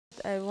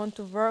I want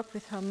to work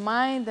with her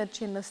mind, that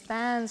she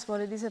understands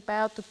what it is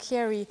about to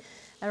carry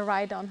a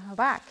ride on her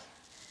back.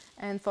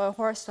 And for a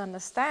horse to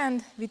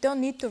understand, we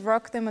don't need to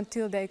work them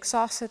until they're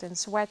exhausted and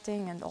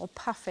sweating and all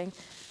puffing.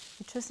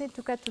 We just need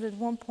to get to that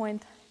one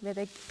point where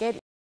they get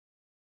it.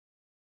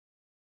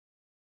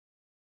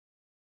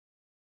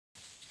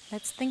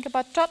 Let's think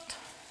about trot.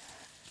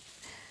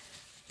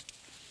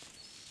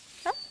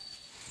 Yeah.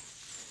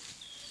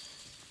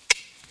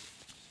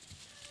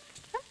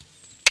 Yeah.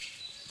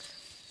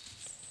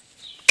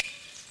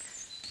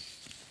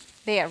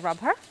 There, rub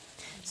her.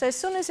 So as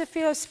soon as you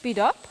feel her speed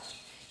up,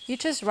 you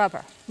just rub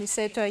her. You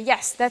say to her,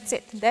 yes, that's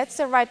it. That's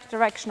the right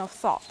direction of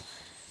thought.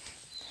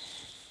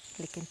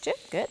 Click into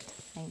it. Good.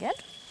 And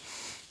good.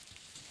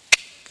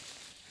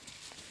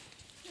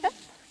 Yep.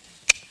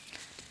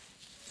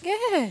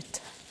 Good.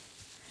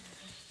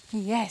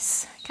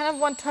 Yes. I kind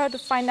of want her to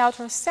find out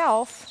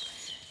herself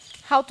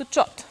how to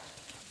trot.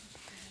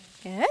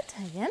 Good.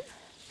 Again.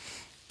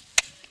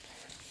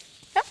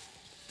 Yep.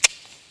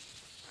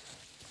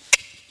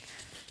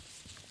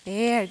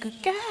 There.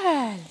 Good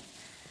girl.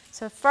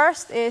 So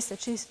first is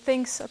that she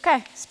thinks,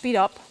 okay, speed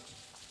up.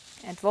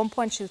 At one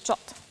point she'll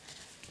trot.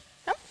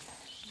 Yep.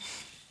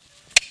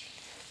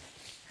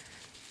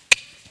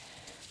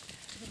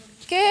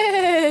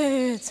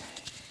 Good.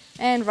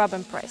 And rub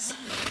and press.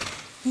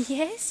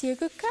 Yes, you're a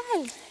good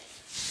girl.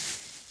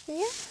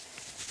 Yeah.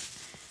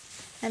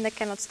 And I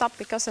cannot stop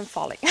because I'm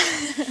falling.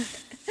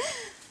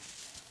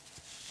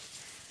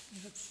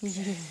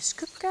 Yes,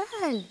 good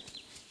girl.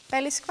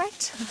 Belly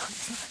scratch?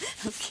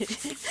 Okay.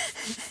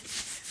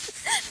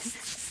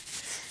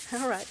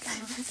 All right.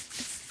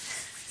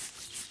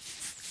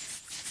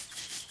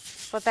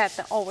 For that,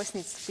 there always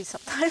needs to be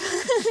some time.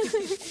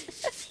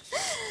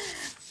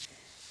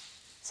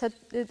 So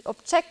the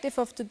objective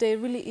of today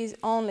really is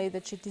only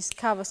that she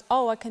discovers,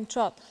 oh, I can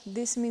trot.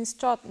 This means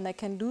trot, and I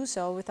can do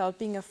so without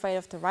being afraid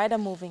of the rider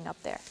moving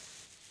up there.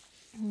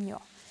 Yeah.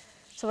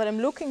 So what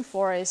I'm looking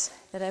for is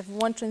that I have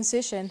one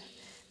transition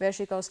where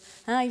she goes,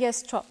 ah,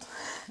 yes, trot.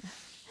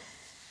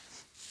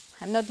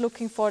 I'm not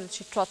looking for that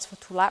she trots for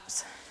 2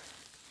 laps.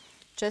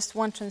 Just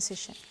one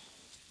transition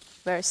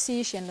where I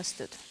see she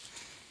understood.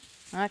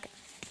 Okay.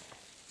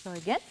 So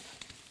again.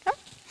 Come.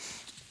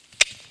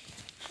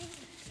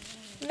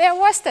 There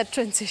was that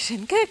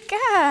transition. Good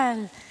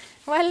girl.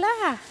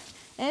 Voila.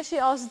 And she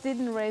also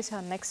didn't raise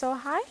her neck so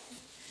high.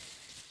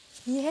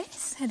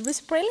 Yes, it was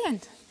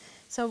brilliant.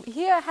 So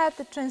here I had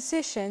the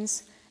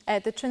transitions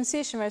at the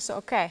transition where I said,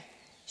 okay,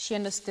 she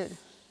understood.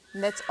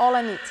 And that's all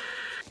I need.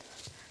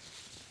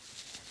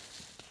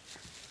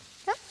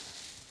 Yeah.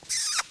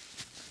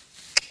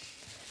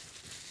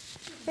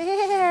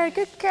 There,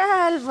 good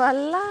girl,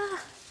 voila.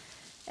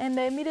 And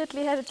I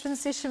immediately had a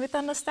transition with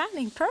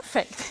understanding.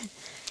 Perfect.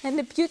 And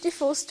a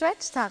beautiful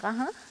stretch, Tara,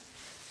 huh?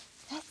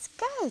 That's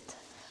good.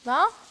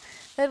 Well,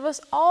 that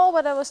was all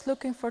what I was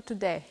looking for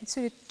today. It's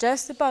really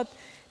just about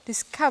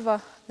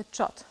discover the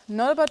trot,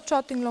 not about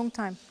trotting long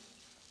time.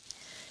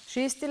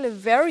 She is still a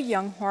very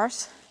young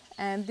horse,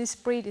 and this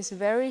breed is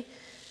very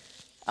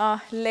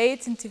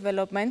late in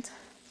development.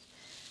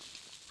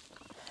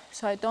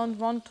 So I don't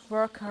want to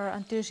work her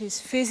until she's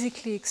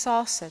physically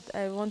exhausted.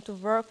 I want to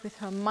work with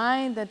her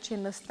mind, that she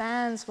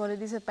understands what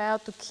it is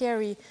about to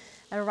carry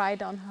a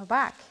ride on her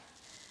back.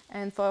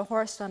 And for a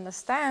horse to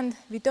understand,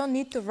 we don't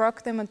need to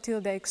work them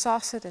until they're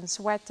exhausted and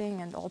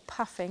sweating and all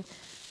puffing.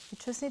 We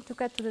just need to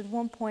get to that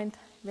one point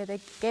where they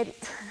get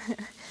it.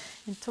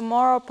 And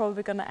tomorrow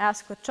probably gonna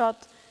ask for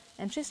trot,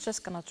 and she's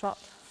just gonna trot.